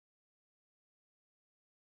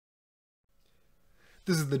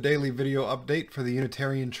This is the daily video update for the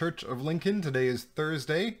Unitarian Church of Lincoln. Today is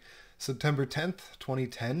Thursday, September 10th,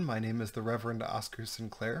 2010. My name is the Reverend Oscar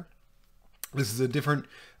Sinclair. This is a different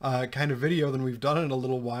kind of video than we've done in a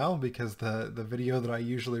little while because the video that I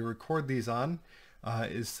usually record these on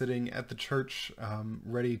is sitting at the church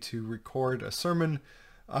ready to record a sermon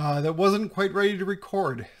that wasn't quite ready to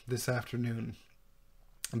record this afternoon.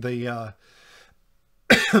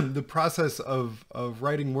 The process of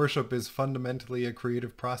writing worship is fundamentally a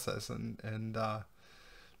creative process, and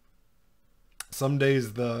some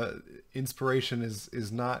days the inspiration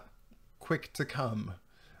is not quick to come,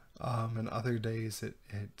 and other days it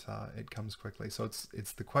comes quickly. So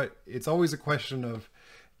it's always a question of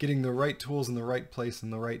getting the right tools in the right place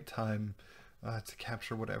and the right time to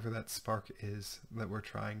capture whatever that spark is that we're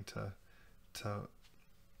trying to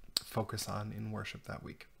focus on in worship that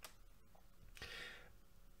week.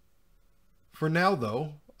 For now,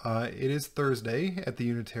 though, it is Thursday at the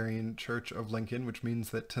Unitarian Church of Lincoln, which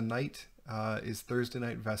means that tonight is Thursday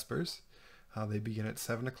night Vespers. They begin at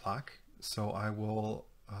 7 o'clock, so I will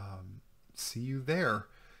see you there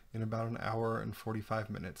in about an hour and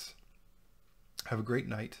 45 minutes. Have a great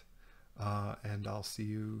night, and I'll see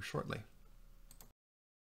you shortly.